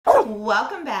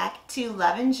Welcome back to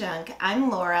Love and Junk. I'm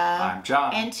Laura. I'm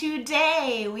John. And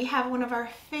today we have one of our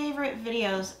favorite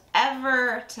videos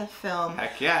ever to film.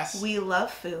 Heck yes. We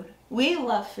love food. We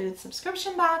love food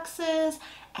subscription boxes,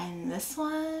 and this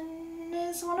one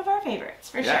is one of our favorites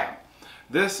for sure.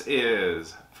 This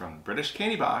is from the British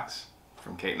Candy Box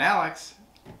from Kate and Alex.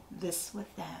 This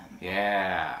with them.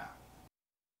 Yeah.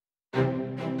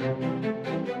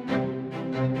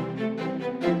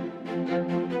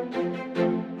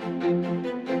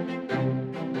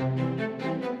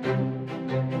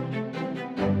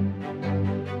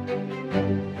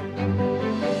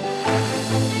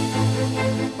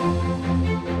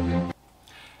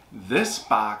 This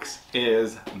box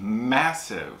is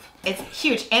massive. It's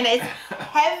huge and it's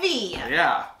heavy.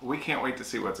 Yeah, we can't wait to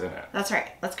see what's in it. That's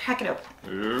right. Let's crack it open.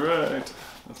 All right,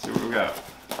 let's see what we got.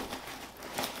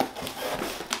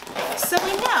 So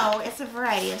we know it's a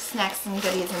variety of snacks and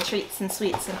goodies and treats and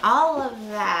sweets and all of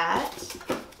that.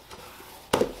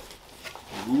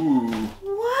 Ooh.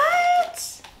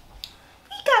 What?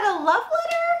 We got a love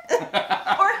letter?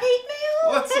 Or hate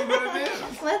mail? Let's see what it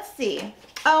is. Let's see.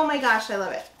 Oh my gosh, I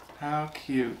love it. How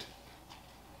cute.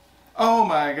 Oh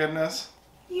my goodness.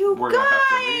 You We're guys, gonna have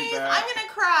to read that. I'm gonna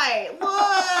cry.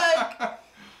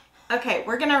 Look. Okay,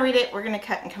 we're gonna read it. We're gonna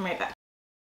cut and come right back.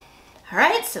 All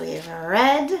right, so we've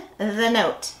read the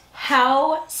note.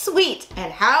 How sweet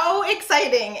and how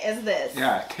exciting is this?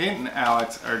 Yeah, Kate and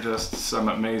Alex are just some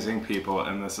amazing people,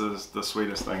 and this is the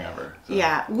sweetest thing ever. So.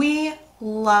 Yeah, we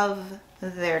love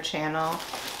their channel,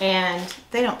 and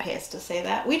they don't pay us to say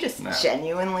that. We just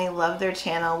genuinely love their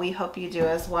channel. We hope you do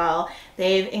as well.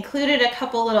 They've included a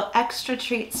couple little extra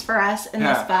treats for us in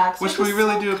this box, which we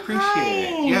really do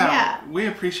appreciate. Yeah, we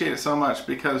appreciate it so much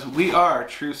because we are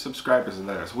true subscribers of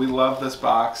theirs. We love this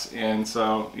box, and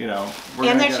so, you know, we're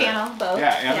and gonna their channel both.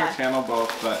 Yeah, and their channel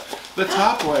both. But the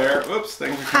top layer, oops,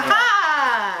 things are coming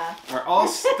out, are all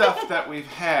stuff that we've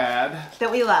had.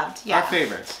 That we loved, Our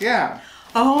favorites, yeah.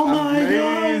 Oh my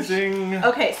Amazing. gosh.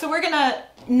 Okay, so we're gonna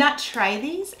not try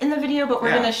these in the video, but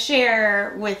we're gonna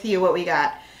share with you what we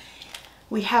got.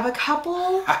 We have a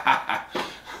couple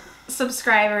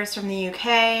subscribers from the UK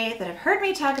that have heard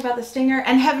me talk about the Stinger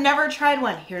and have never tried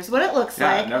one. Here's what it looks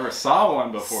like. I never saw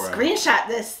one before. Screenshot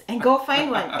this and go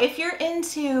find one. If you're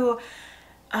into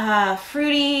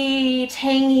fruity,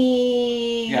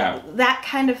 tangy, that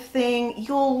kind of thing,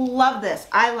 you'll love this.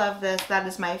 I love this. That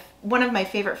is one of my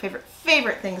favorite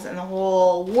things in the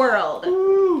whole world.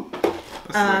 Ooh, this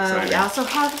is exciting. We also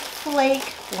have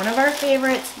Flake, one of our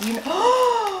favorites. You know,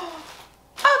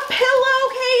 a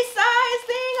pillowcase size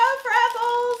thing of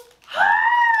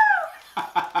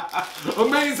pretzels.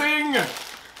 Amazing!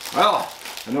 Well,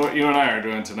 I know what you and I are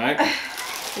doing tonight.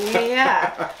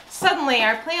 Yeah. Suddenly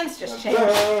our plans just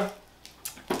changed.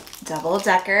 Double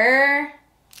decker.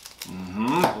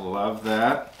 Love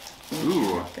that.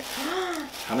 Ooh.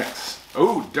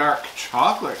 Oh, dark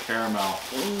chocolate caramel.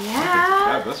 Yeah.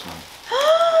 I think this one.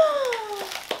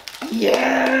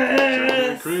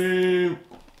 Yes. Cream.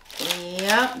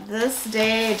 Yep. This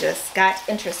day just got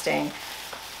interesting.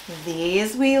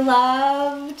 These we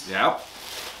loved. Yep.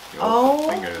 Oh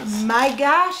fingers. my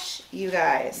gosh, you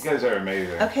guys. You guys are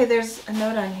amazing. Okay, there's a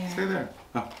note on here. Stay there.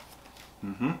 Oh.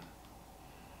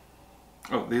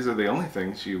 Oh, these are the only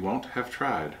things you won't have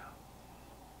tried.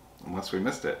 Unless we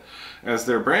missed it. As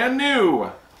they're brand new.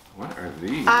 What are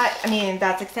these? I mean,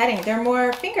 that's exciting. They're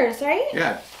more fingers, right?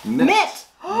 Yeah. Mint. Mint.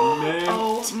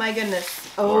 Oh my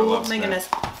goodness. Oh my goodness.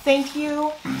 Thank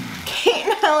you, Kate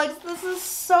and Alex. This is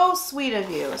so sweet of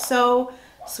you. So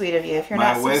sweet of you. If you're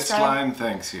not subscribed, my waistline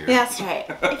thanks you. That's right.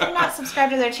 If you're not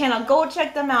subscribed to their channel, go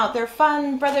check them out. They're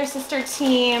fun brother-sister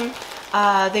team.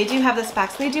 They do have this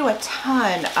box. They do a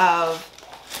ton of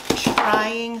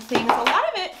trying things. A lot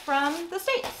of it from the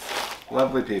States.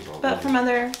 Lovely people. But from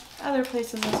other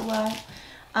places as well.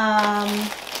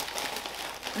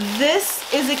 This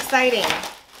is exciting.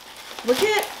 Look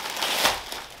at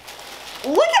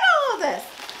all of this.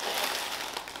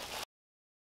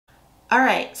 All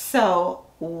right, so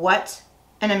what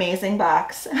an amazing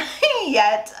box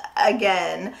yet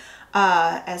again.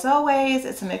 As always,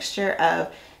 it's a mixture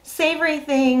of savory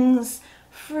things,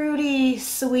 fruity,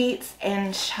 sweets,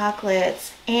 and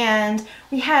chocolates. And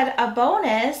we had a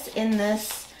bonus in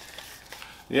this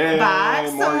box,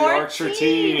 some more Yorkshire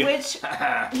tea, which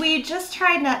we just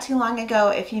tried not too long ago.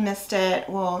 If you missed it,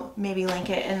 we'll maybe link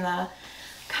it in the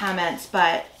comments,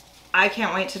 but I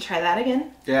can't wait to try that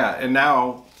again. Yeah, and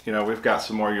now, you know, we've got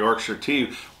some more Yorkshire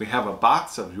tea. We have a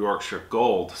box of Yorkshire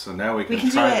Gold, so now we can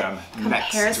try them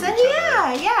next to each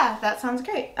other. Yeah, that sounds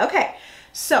great. Okay,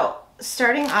 so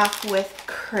starting off with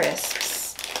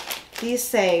crisps. These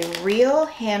say real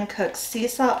hand-cooked sea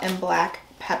salt and black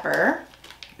pepper.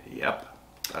 Yep,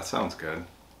 that sounds good.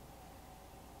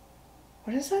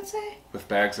 What does that say? With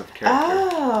bags of character.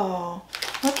 Oh,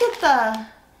 look at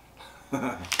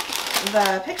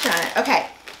the picture on it. Okay,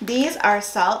 these are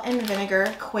salt and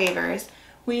vinegar quavers.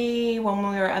 When we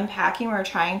were unpacking, we were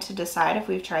trying to decide if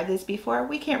we've tried these before.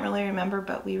 We can't really remember,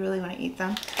 but we really want to eat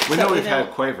them. We know we've had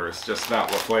quavers, just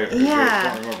not what flavor.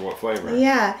 Yeah. We don't remember what flavor.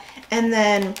 Yeah, and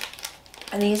then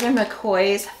these are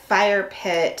McCoy's Fire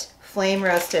Pit Flame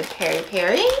Roasted Peri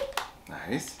Peri.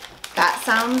 Nice. That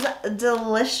sounds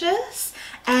delicious.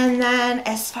 And then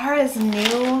as far as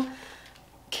new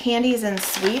candies and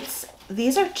sweets,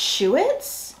 these are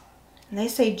Chew-Its. And they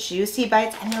say Juicy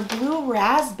Bites, and they're blue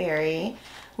raspberry.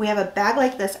 We have a bag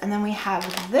like this, and then we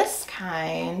have this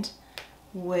kind,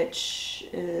 which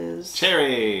is...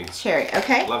 Cherry. Cherry,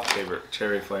 okay. Love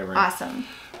cherry flavoring. Awesome.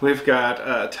 We've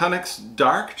got Tunnock's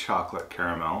Dark Chocolate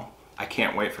Caramel. I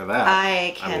can't wait for that.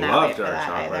 I cannot wait for that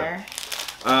either.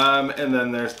 And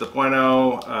then there's the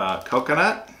Bueno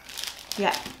Coconut.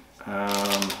 Yeah.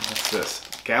 What's this?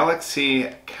 Galaxy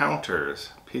Counters.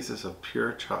 Pieces of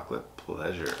pure chocolate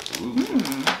pleasure.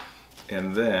 Ooh.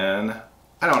 And then,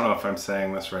 I don't know if I'm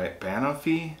saying this right,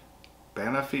 Banoffee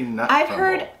Nut I've Crumble.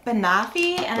 heard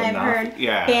Banoffee and I've heard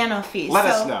Banoffee. Let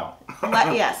us know.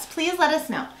 Yes, please let us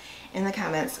know in the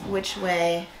comments which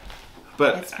way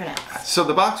it's pronounced. So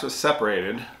the box was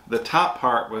separated. The top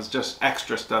part was just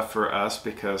extra stuff for us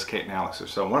because Kate and Alex are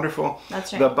so wonderful.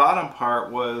 That's right. The bottom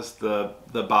part was the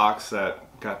box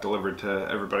that got delivered to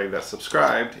everybody that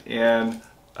subscribed and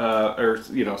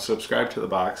subscribed to the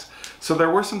box. So there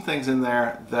were some things in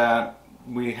there that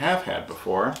we have had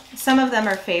before. Some of them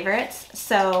are favorites.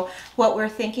 So what we're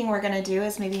thinking we're going to do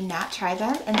is maybe not try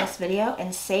them in this video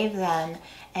and save them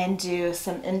and do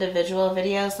some individual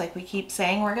videos like we keep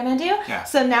saying we're going to do. Yeah.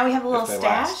 So now we have a little If they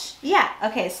stash. last. Yeah.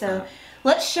 Okay. So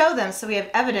let's show them so we have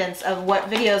evidence of what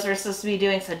videos we're supposed to be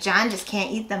doing so John just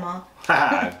can't eat them all.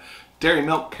 Dairy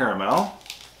Milk Caramel.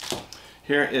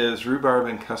 Here is rhubarb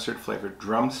and custard flavored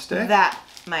drumstick. That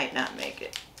might not make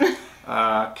it.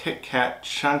 Kit Kat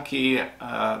Chunky.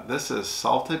 This is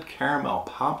salted caramel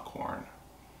popcorn.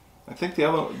 I think the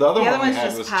other one we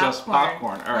had was just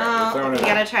popcorn. All right, we're throwing it you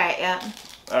in. gotta try it,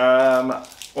 yeah.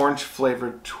 Orange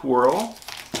flavored twirl.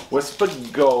 Wisp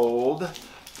of Gold.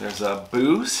 There's a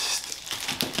Boost.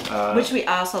 Which we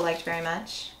also liked very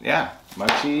much. Yeah,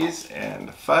 Munchies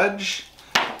and Fudge.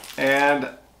 And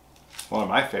one of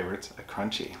my favorites, a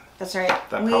Crunchy. That's right.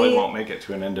 That probably won't make it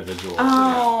to an individual.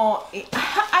 Oh,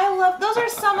 I love, those are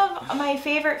some of my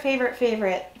favorite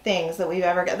things that we've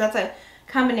ever got. That's a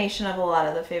combination of a lot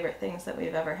of the favorite things that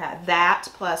we've ever had. That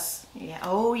plus,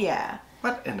 oh yeah.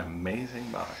 What an amazing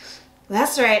box.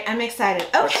 That's right, I'm excited.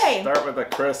 Okay. Let's start with the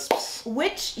crisps.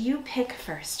 Which you pick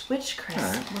first? Which crisp?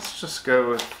 All right, let's just go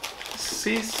with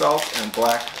sea salt and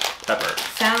black pepper.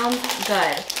 Sounds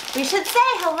good. We should say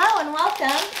hello and welcome.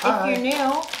 Hi. If you're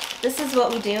new. This is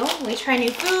what we do. We try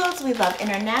new foods. We love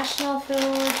international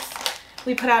foods.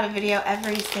 We put out a video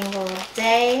every single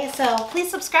day. So please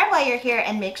subscribe while you're here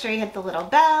and make sure you hit the little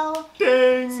bell.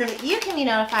 Ding! So that you can be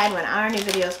notified when our new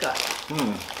videos go up.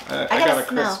 I got a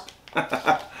smell.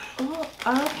 crisp. Ooh,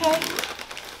 okay.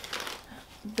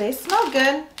 They smell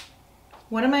good.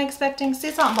 What am I expecting?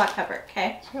 Sea salt and black pepper,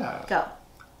 okay? Yeah. Go.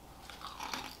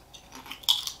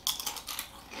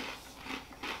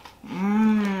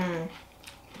 Mmm.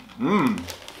 Mmm.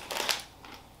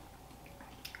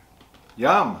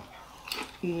 Yum.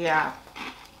 Yeah.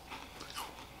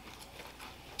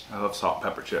 I love salt and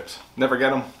pepper chips. Never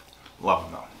get them. Love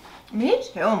them though. Me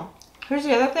too. Here's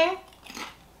the other thing.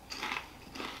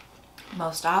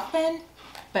 Most often,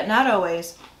 but not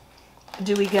always,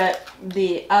 do we get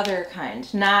the other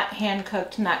kind. Not hand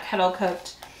cooked, not kettle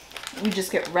cooked. We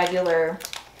just get regular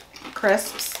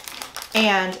crisps.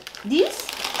 And these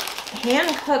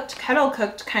hand cooked, kettle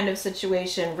cooked kind of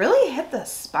situation really hit the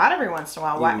spot every once in a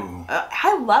while.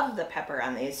 I love the pepper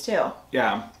on these too.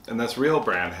 Yeah, and this Real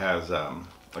brand has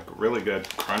like a really good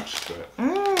crunch to it.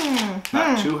 Mmm.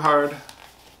 Not too hard,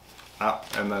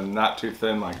 and then not too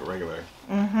thin like a regular.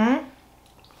 Mm-hmm.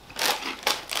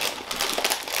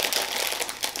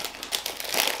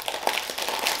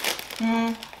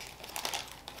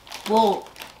 We'll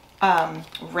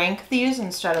rank these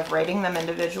instead of rating them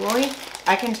individually.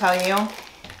 I can tell you,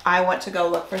 I went to go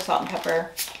look for salt and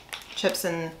pepper chips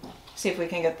and see if we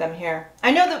can get them here.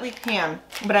 I know that we can,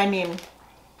 but I mean,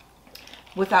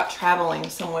 without traveling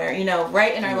somewhere, you know,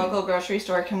 right in our local grocery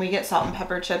store, can we get salt and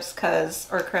pepper chips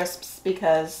or crisps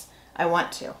because I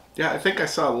want to. Yeah, I think I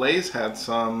saw Lay's had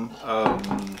some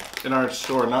in our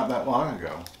store not that long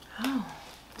ago. Oh.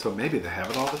 So maybe they have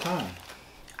it all the time.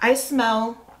 I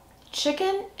smell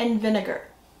chicken and vinegar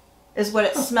is what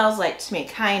it smells like to me,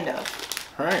 kind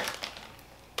of. All right.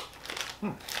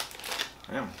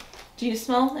 Yeah. Do you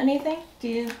smell anything? Do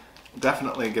you?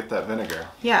 Definitely get that vinegar.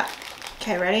 Yeah.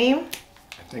 Okay, ready?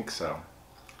 I think so.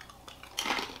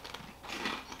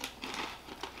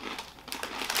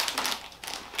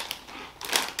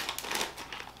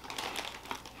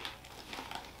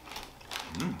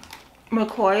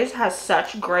 McCoy's has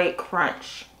such great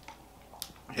crunch.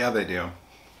 Yeah, they do.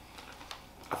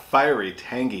 A fiery,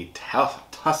 tangy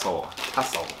tussle.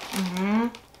 Mm-hmm.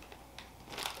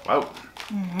 Wow.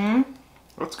 Mm-hmm.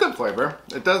 It's good flavor.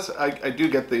 It does. I do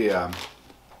get the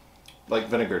like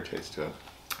vinegar taste to it.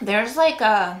 There's like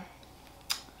a,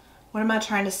 what am I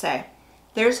trying to say?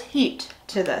 There's heat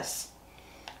to this.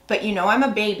 But you know I'm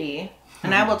a baby,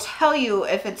 and I will tell you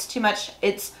if it's too much,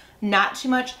 it's not too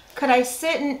much. Could I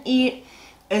sit and eat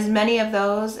as many of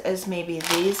those as maybe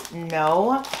these?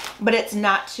 No. But it's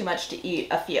not too much to eat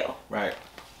a few. Right.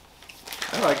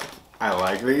 I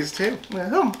like these too.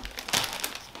 Woohoo.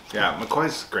 Yeah,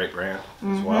 McCoy's a great brand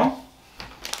as well.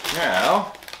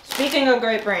 Now, Speaking of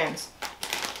great brands.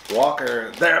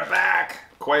 Walker, they're back!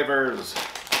 Quavers.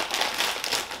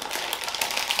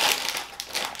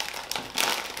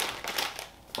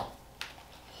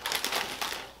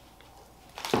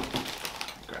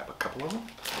 Grab a couple of them.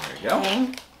 There you go.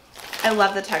 Okay. I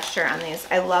love the texture on these.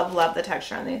 I love the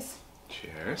texture on these.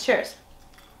 Cheers. Cheers.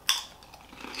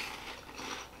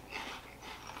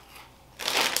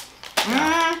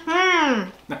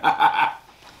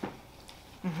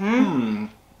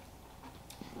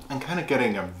 I'm kind of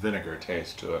getting a vinegar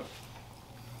taste to it.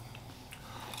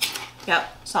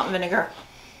 Yep, salt and vinegar.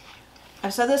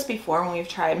 I've said this before when we've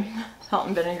tried salt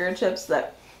and vinegar chips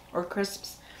or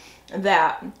crisps,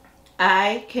 that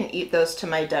I can eat those to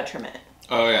my detriment.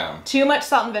 Oh yeah. Too much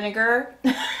salt and vinegar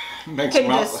Makes can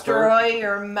mouth destroy hurt.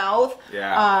 your mouth.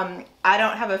 Yeah. I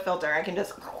don't have a filter. I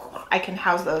can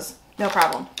house those. No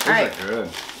problem. Those All right. are good.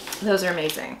 Those are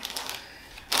amazing.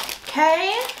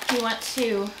 Okay. You want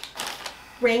to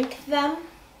rank them?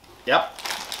 Yep.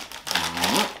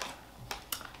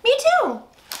 Me too.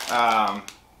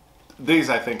 These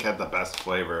I think had the best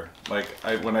flavor. Like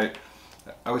I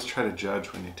always try to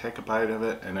judge when you take a bite of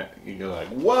it and you go like,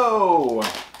 whoa.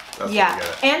 That's Yeah. what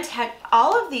you get. And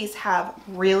all of these have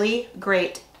really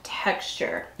great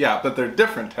texture. Yeah, but they're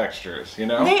different textures, you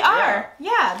know? They are.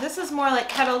 Yeah. This is more like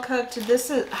kettle cooked. This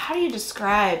is, how do you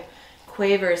describe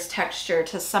Quaver's texture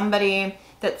to somebody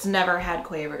that's never had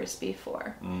Quavers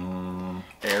before?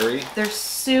 Airy. They're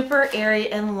super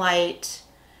airy and light.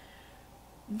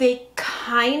 They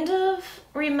kind of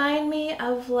remind me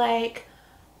of like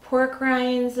pork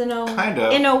rinds in a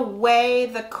way.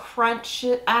 The crunch,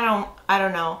 I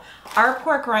don't know. Our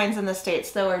pork rinds in the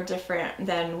States though are different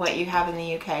than what you have in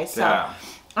the UK. So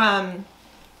Yeah.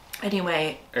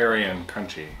 Anyway, Airy and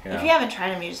crunchy. Yeah. if you haven't tried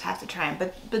them, you just have to try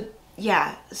them. But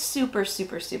yeah, super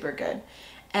good.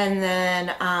 And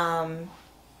then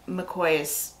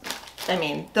McCoy's, I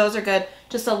mean, those are good.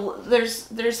 Just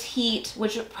there's heat,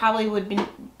 which probably would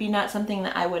be not something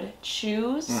that I would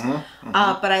choose,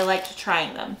 but I liked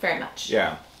trying them very much.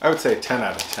 Yeah, I would say 10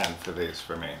 out of 10 for these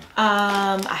for me.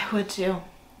 I would too.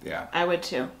 Yeah. I would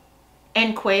too.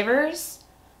 And Quavers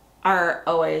are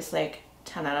always like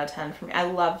 10 out of 10 for me. I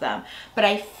love them. But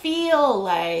I feel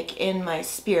like in my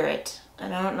spirit,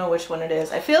 and I don't know which one it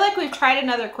is, I feel like we've tried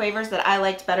another Quavers that I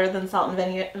liked better than salt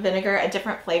and vinegar, a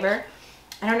different flavor.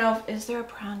 I don't know, is there a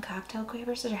prawn cocktail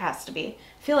Quavers? There has to be.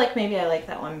 I feel like maybe I like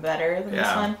that one better than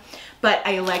this one. But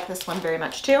I like this one very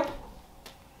much too.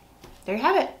 There you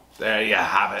have it. There you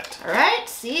have it. All right,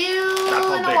 see you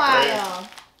Apple in a Big while.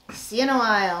 See you in a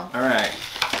while. All right.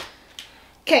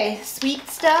 Okay, sweet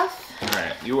stuff. All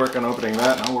right. You work on opening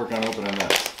that, and I'll work on opening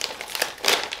this.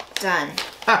 Done.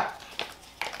 Ha!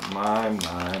 My.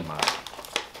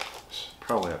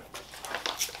 Probably have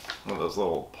one of those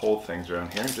little pole things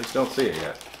around here. Just don't see it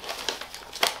yet.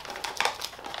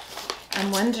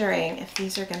 I'm wondering if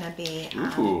these are gonna be.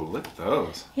 Ooh, look at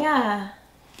those. Yeah.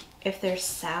 If they're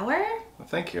sour. Well,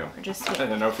 thank you. Or just I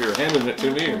didn't know if you were handing it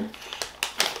to me. Or...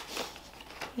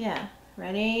 Yeah.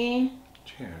 Ready?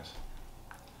 Cheers.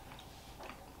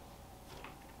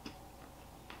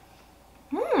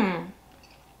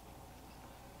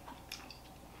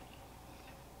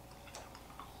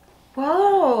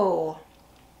 Whoa.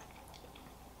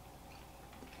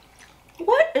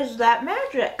 What is that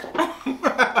magic?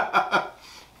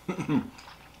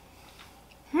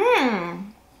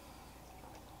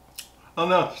 Oh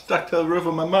no, stuck to the roof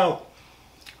of my mouth.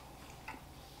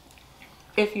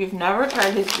 If you've never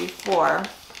tried these before,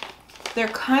 They're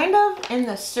kind of in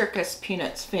the circus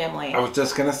peanuts family. I was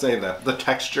just gonna say that. The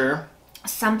texture.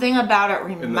 Something about it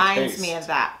reminds me of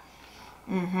that.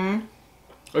 I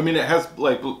mean, it has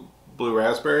like blue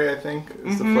raspberry, I think,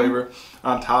 is the flavor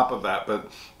on top of that.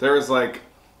 But there is like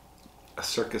a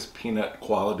circus peanut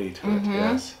quality to it.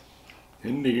 Yes.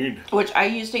 Indeed. Which I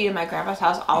used to eat in my grandpa's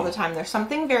house all the time. There's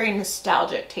something very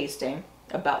nostalgic tasting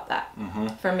about that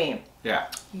for me. Yeah.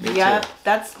 Yeah,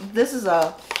 this is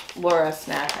a Laura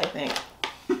snack, I think.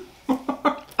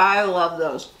 I love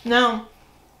those. Now,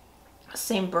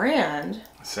 same brand.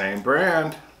 Same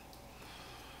brand.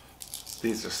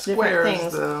 These are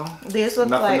squares, though. These look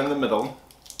nothing like in the middle.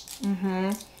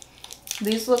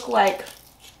 These look like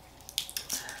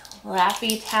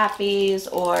Laffy Tappies,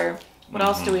 or what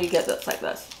else do we get that's like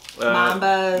this?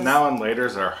 Mambas. Now and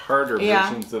Laters are harder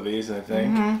versions of these, I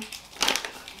think.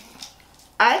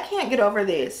 I can't get over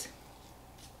these.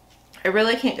 I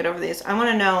really can't get over these. I want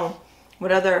to know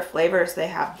what other flavors they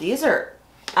have.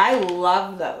 I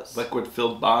love those.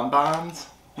 Liquid-filled bonbons.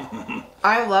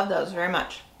 I love those very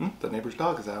much. The neighbor's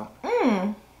dog is out.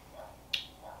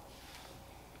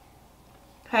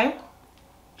 Okay.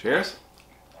 Cheers.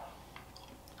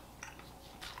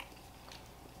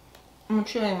 I'm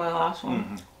chewing my last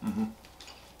one.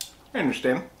 I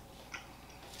understand.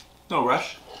 No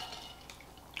rush.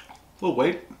 We'll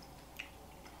wait.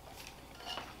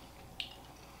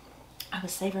 I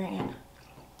was savoring it.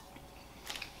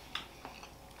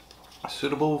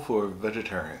 Suitable for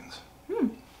vegetarians.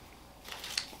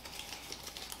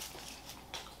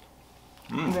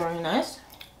 Very nice.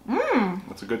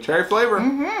 That's a good cherry flavor.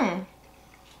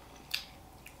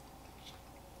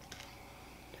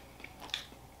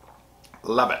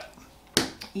 Love it.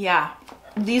 Yeah.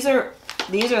 These are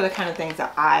the kind of things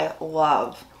that I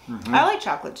love. I like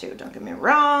chocolate too, don't get me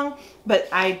wrong, but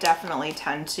I definitely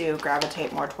tend to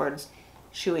gravitate more towards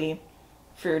chewy,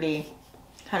 fruity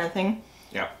kind of thing.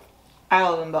 Yeah. I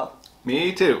love them both.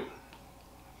 Me too.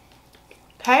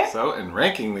 Okay. So, in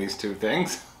ranking these two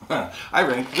things, I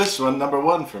rank this one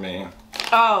 #1 for me.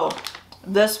 Oh,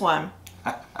 this one.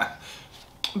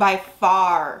 By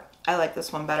far, I like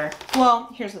this one better. Well,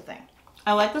 here's the thing.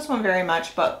 I like this one very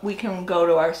much, but we can go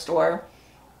to our store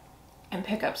and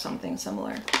pick up something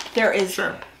similar. There's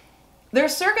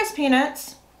circus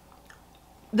peanuts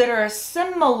that are a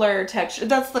similar texture.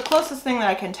 That's the closest thing that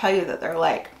I can tell you that they're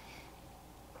like,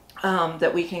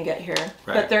 that we can get here.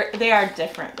 Right. But they are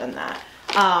different than that.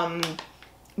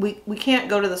 We can't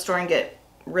go to the store and get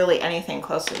really anything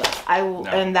close to this.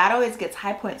 And that always gets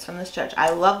high points from this judge. I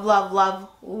love, love, love,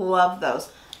 love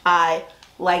those. I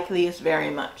like these very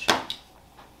much.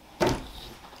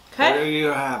 Okay. There you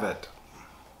have it.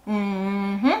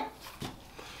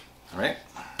 All right.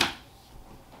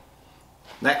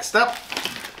 Next up,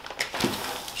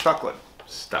 chocolate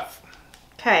stuff.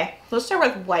 Okay, let's start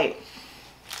with white.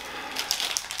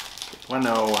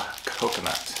 Bueno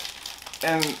coconut.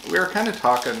 And we were kind of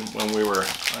talking when we were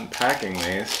unpacking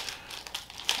these.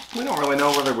 We don't really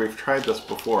know whether we've tried this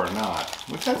before or not.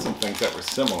 We've had some things that were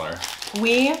similar.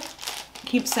 We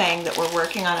keep saying that we're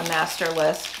working on a master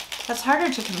list. That's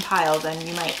harder to compile than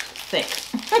you might think.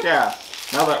 Yeah,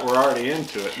 now that we're already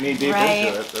into it, knee deep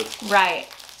into it. That's... Right.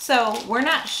 So we're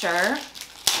not sure,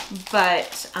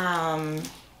 but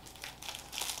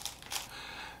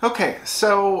okay,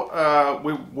 so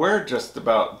we were just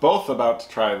both about to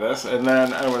try this, and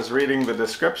then I was reading the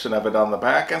description of it on the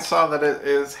back and saw that it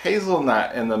is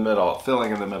hazelnut in the middle,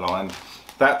 filling in the middle, and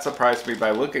that surprised me by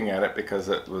looking at it because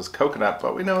it was coconut,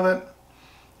 but we know that,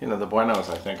 you know, the Buenos,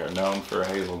 I think, are known for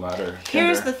hazelnut or Kinder.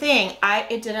 Here's the thing.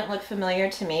 It didn't look familiar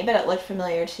to me, but it looked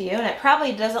familiar to you, and it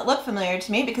probably doesn't look familiar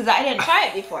to me because I didn't try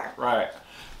it before. Right.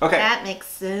 Okay. That makes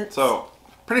sense. So,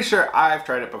 pretty sure I've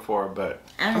tried it before, but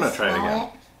I'm going to try it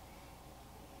again.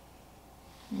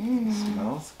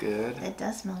 Smells good. It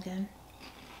does smell good.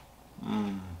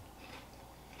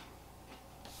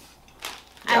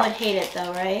 I would hate it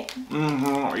though, right?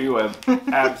 You would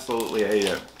absolutely hate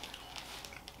it.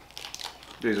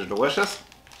 These are delicious.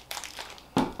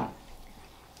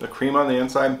 The cream on the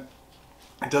inside,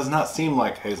 it does not seem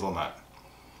like hazelnut.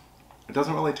 It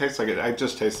doesn't really taste like it. I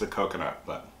just taste the coconut,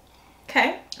 but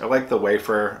okay. I like the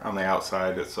wafer on the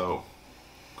outside. It's so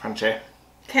crunchy.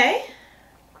 Okay.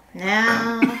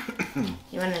 Now,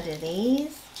 you want to do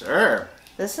these? Sure.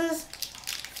 This is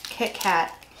Kit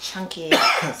Kat Chunky.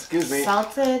 Excuse me.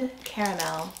 Salted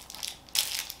caramel.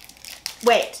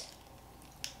 Wait.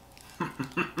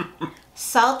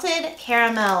 Salted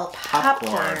caramel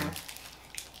popcorn.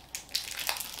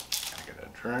 I get a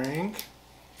drink.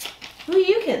 Ooh,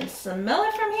 you can smell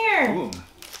it from here. Ooh.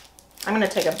 I'm going to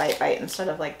take a bite instead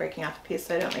of like breaking off a piece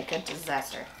so I don't make a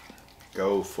disaster.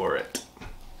 Go for it.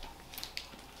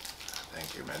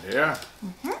 Thank you, my dear.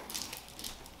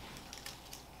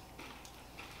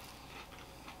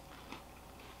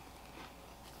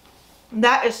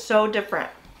 That is so different.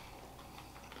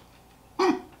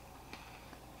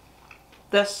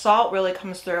 The salt really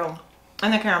comes through.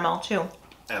 And the caramel, too.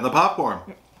 And the popcorn.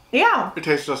 Yeah. It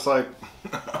tastes just like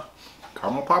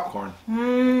caramel popcorn.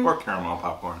 Or caramel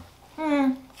popcorn.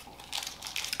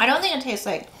 I don't think it tastes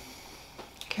like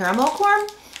caramel corn,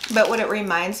 but what it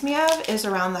reminds me of is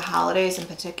around the holidays in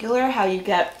particular, how you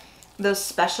get those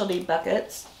specialty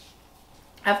buckets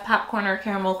of popcorn or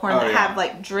caramel corn that have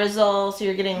like drizzle, so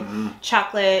you're getting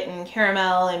chocolate and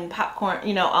caramel and popcorn,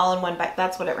 you know, all in one bite.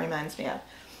 That's what it reminds me of.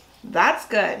 That's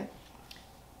good.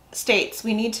 States,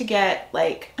 we need to get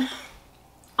like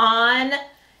on,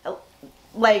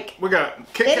 like We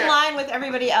got Kit in Kat. line with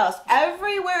everybody else.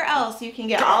 Everywhere else you can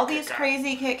get all these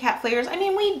crazy Kit Kat flavors. I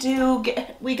mean,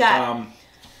 we got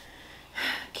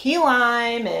key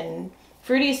lime and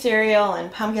fruity cereal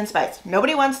and pumpkin spice.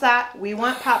 Nobody wants that. We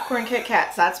want popcorn Kit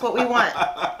Kats. That's what we want.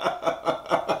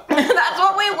 That's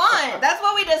what we want. That's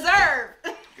what we deserve.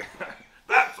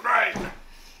 That's right.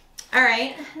 All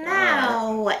right,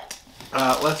 now what?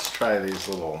 Let's try these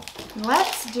little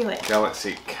Let's do it.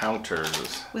 Galaxy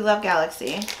counters. We love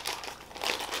Galaxy.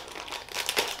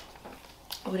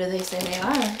 What do they say they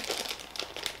are?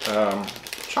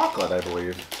 Chocolate, I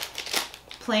believe.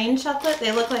 Plain chocolate?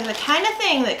 They look like the kind of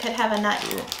thing that could have a nut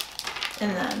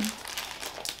in them.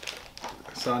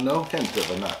 So no hint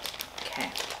of a nut. Okay.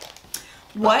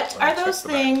 What Let me are check those the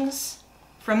back. things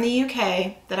from the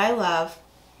UK that I love?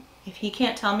 If he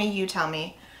can't tell me, you tell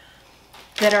me.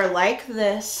 That are like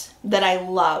this, that I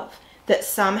love. That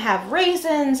some have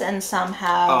raisins and some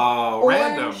have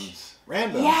orange.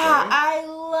 Randoms. Yeah, right? I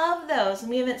love those. And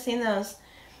we haven't seen those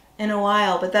in a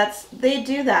while, but they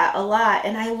do that a lot.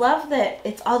 And I love that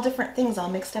it's all different things all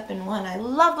mixed up in one. I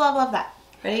love, love, love that.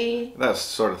 Ready? That's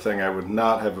the sort of thing I would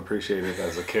not have appreciated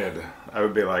as a kid. I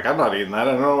would be like, I'm not eating that.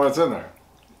 I don't know what's in there.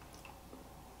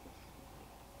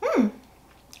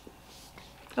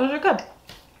 Those are good.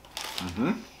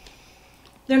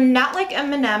 They're not like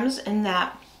M&Ms in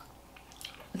that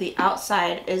the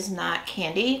outside is not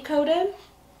candy coated.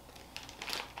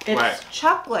 It's Right.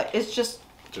 chocolate. It's just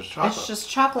chocolate. It's just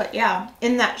chocolate, yeah.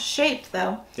 In that shape,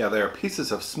 though. Yeah, they are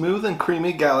pieces of smooth and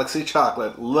creamy Galaxy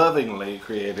chocolate, lovingly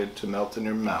created to melt in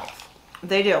your mouth.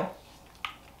 They do.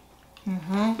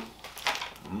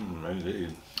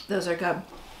 Indeed. Those are good.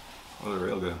 Those are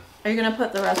real good. Are you gonna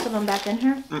put the rest of them back in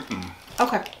here?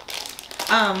 Okay.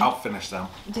 I'll finish them.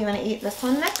 Do you want to eat this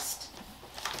one next?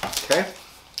 Okay.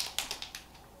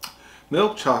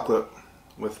 Milk chocolate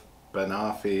with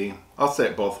banoffee. I'll say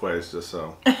it both ways just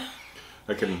so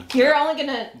I can... You're only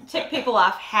gonna tick people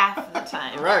off half the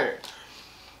time. Right.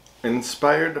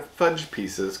 Inspired fudge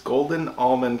pieces, golden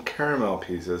almond caramel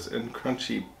pieces, and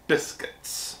crunchy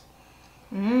biscuits.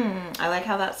 I like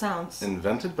how that sounds.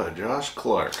 Invented by Josh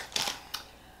Clark.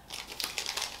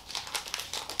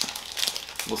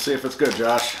 We'll see if it's good,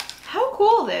 Josh. How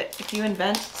cool that if you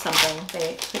invent something,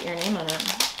 they put your name on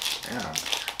it. Yeah.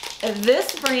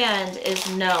 This brand is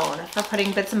known for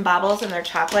putting bits and bobbles in their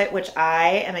chocolate, which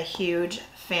I am a huge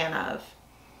fan of.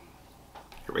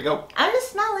 Here we go. I'm gonna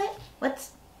smell it.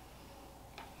 What's...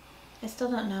 I still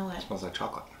don't know it. Smells like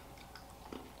chocolate.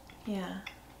 Yeah.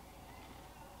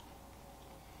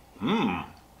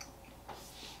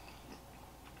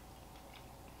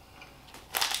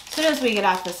 As soon as we get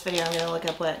off this video, I'm gonna look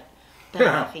up what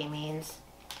banoffee means.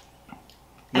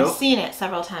 I've Nope. seen it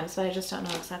several times, but I just don't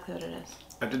know exactly what it is.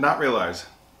 I did not realize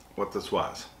what this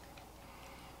was.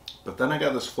 But then I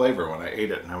got this flavor when I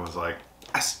ate it and I was like,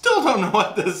 I still don't know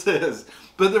what this is.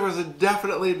 But there was a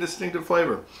definitely distinctive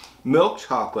flavor. Milk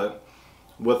chocolate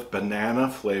with banana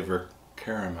flavor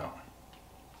caramel.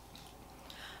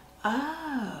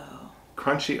 Oh.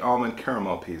 Crunchy almond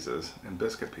caramel pieces and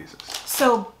biscuit pieces.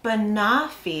 So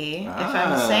banoffee, if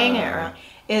I'm saying it wrong,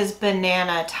 is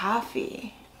banana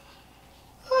toffee.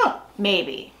 Huh.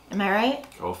 Maybe. Am I right?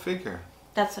 Go figure.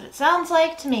 That's what it sounds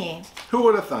like to me. Who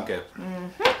would have thunk it?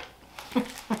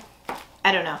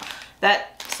 I don't know.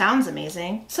 That sounds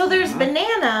amazing. So there's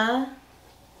banana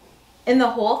in the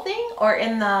whole thing or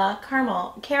in the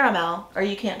caramel, or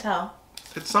you can't tell?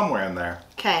 It's somewhere in there.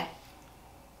 Okay.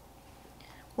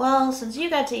 Well, since you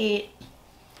got to eat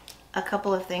a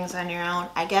couple of things on your own,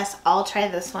 I guess I'll try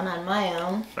this one on my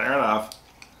own. Fair enough.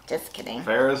 Just kidding.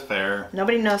 Fair is fair.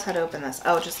 Nobody knows how to open this.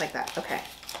 Oh, just like that. Okay.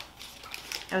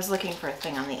 I was looking for a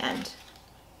thing on the end.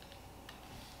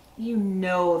 You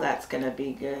know that's gonna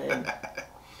be good.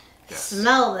 Yes.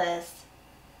 Smell this.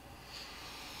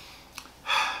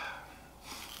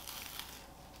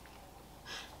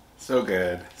 So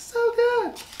good. So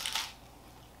good.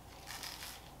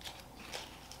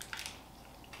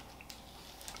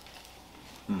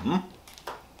 Mm-hmm.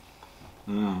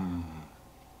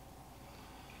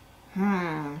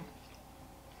 Mmm.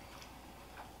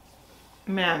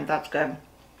 Man, that's good.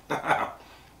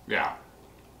 Yeah.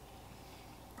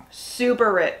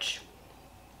 Super rich.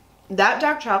 That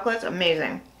dark chocolate's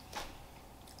amazing.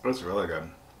 It's really good.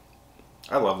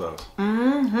 I love those.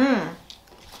 Mm-hmm.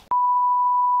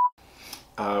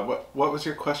 What was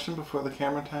your question before the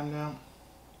camera timed out?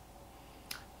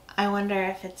 I wonder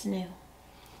if it's new.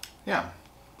 Yeah.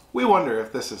 We wonder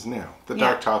if this is new. The Yeah.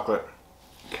 dark chocolate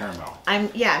caramel.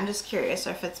 I'm just curious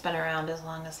if it's been around as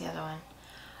long as the other one.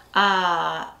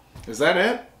 Is that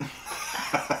it?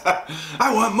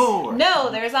 I want more. No,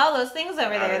 there's all those things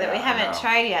over there that we haven't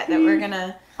tried yet that we're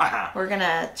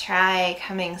gonna try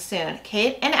coming soon.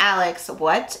 Kate and Alex,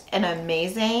 what an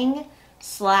amazing /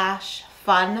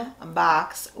 fun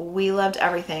box. We loved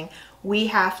everything. We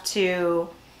have to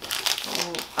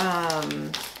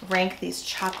rank these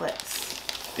chocolates.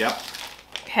 Yep.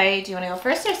 Okay, do you want to go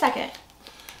first or second?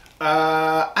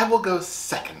 I will go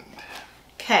second.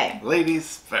 Okay.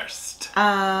 Ladies first.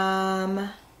 Gosh.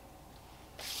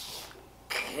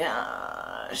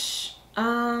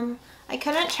 I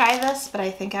couldn't try this, but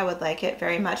I think I would like it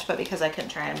very much. But because I couldn't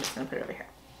try it, I'm just gonna put it over here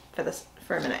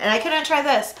for a minute. And I couldn't try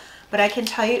this, but I can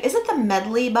tell you, is it the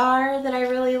medley bar that I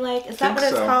really like? Is that what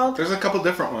it's called? There's a couple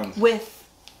different ones. With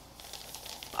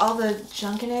all the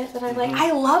junk in it that I like.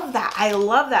 I love that. I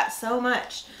love that so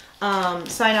much.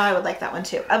 So I know I would like that one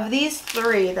too. Of these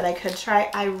 3 that I could try,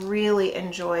 I really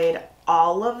enjoyed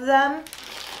all of them.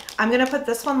 I'm gonna put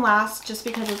this one last just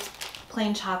because it's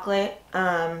plain chocolate.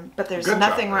 But there's Good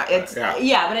nothing wrong. chocolate, It's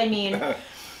yeah. But I mean,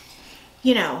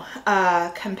 you know,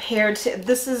 compared to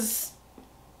this is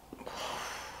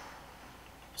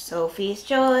Sophie's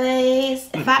Choice.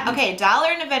 Okay,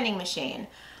 $1 in a vending machine.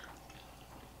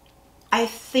 I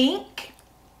think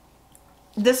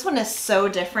this one is so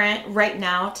different. Right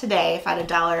now, today, if I had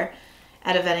 $1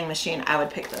 at a vending machine, I would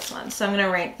pick this one. So I'm going to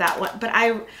rank that one. But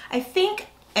I think,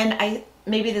 and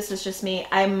maybe this is just me,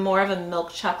 I'm more of a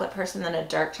milk chocolate person than a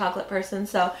dark chocolate person.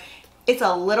 So it's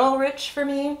a little rich for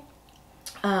me.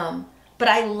 But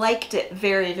I liked it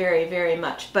very, very, very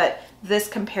much. But this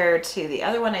compared to the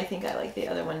other one, I think I like the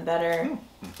other one better.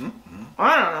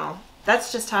 I don't know.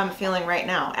 That's just how I'm feeling right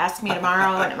now. Ask me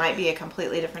tomorrow and it might be a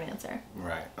completely different answer.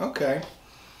 Right. Okay.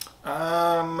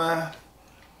 I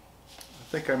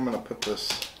think I'm going to put this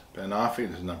banoffee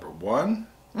as number 1.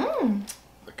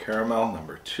 The caramel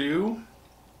number 2.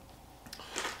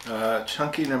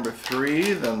 Chunky number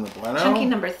 3. Then the bueno. Chunky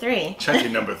number 3. Chunky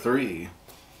number 3.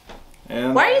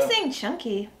 And why are you saying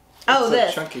chunky? Oh,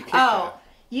 this. Chunky Kit Oh,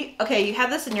 you have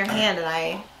this in your hand,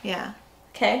 and yeah.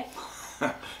 Okay.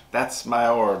 That's my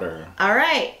order. All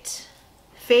right.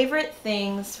 Favorite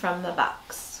things from the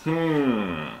box.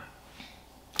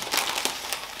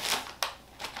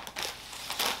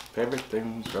 Favorite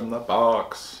things from the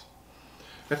box.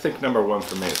 I think number 1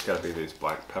 for me has got to be these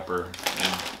black pepper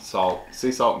and salt,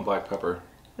 sea salt and black pepper.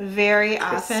 Very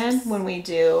often when we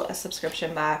do a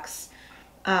subscription box,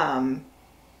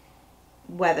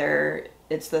 whether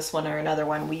it's this one or another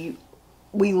one, we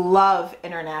love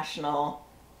international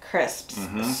crisps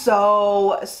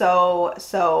so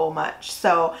much.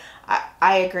 So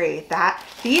I agree that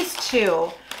these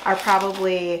 2 are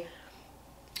probably,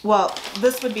 well,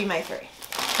 this would be my 3.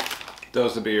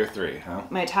 Those would be your 3, huh?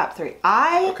 My top 3.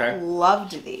 I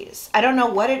loved these. I don't know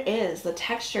what it is. The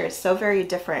texture is so very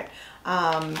different.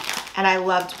 And I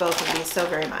loved both of these so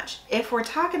very much. If we're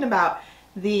talking about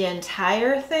the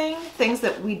entire thing, things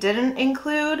that we didn't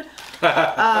include,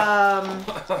 jam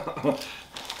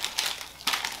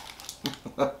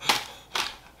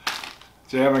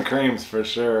and creams for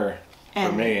sure.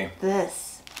 and for me.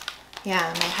 this.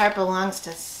 Yeah, my heart belongs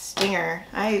to Stinger.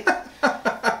 I've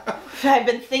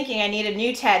been thinking I need a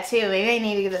new tattoo. Maybe I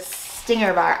need to get a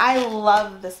Stinger bar. I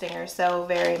love the Stinger so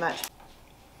very much.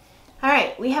 All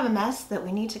right, we have a mess that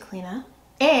we need to clean up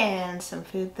and some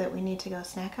food that we need to go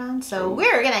snack on. So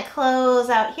we're gonna close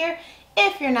out here.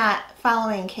 If you're not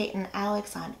following Kate and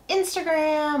Alex on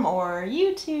Instagram or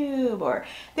YouTube, or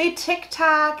they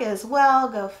TikTok as well,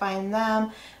 go find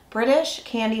them. British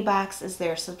Candy Box is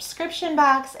their subscription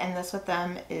box, and this with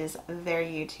them is their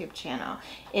YouTube channel.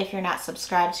 If you're not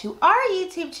subscribed to our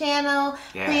YouTube channel,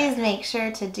 please make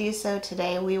sure to do so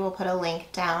today. We will put a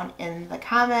link down in the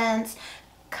comments.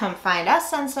 Come find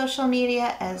us on social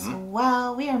media as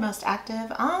well. We are most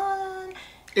active on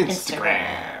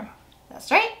Instagram.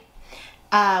 That's right.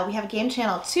 We have a game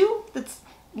channel too that's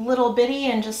little bitty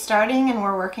and just starting, and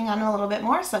we're working on it a little bit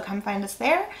more, so come find us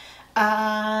there.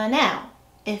 Now,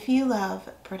 if you love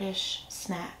British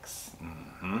snacks,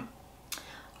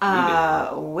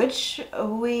 which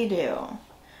we do,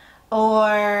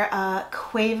 or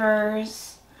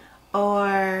Quavers,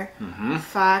 or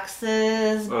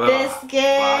Fox's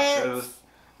biscuits,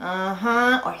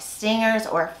 Foxes. or Stingers,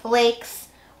 or Flakes,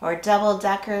 or Double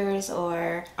Deckers,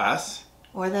 or Us.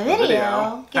 or the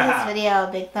video. Give this video a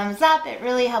big thumbs up. It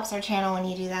really helps our channel when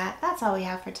you do that. That's all we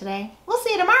have for today. We'll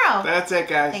see you tomorrow. That's it,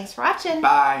 guys. Thanks for watching.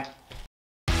 Bye.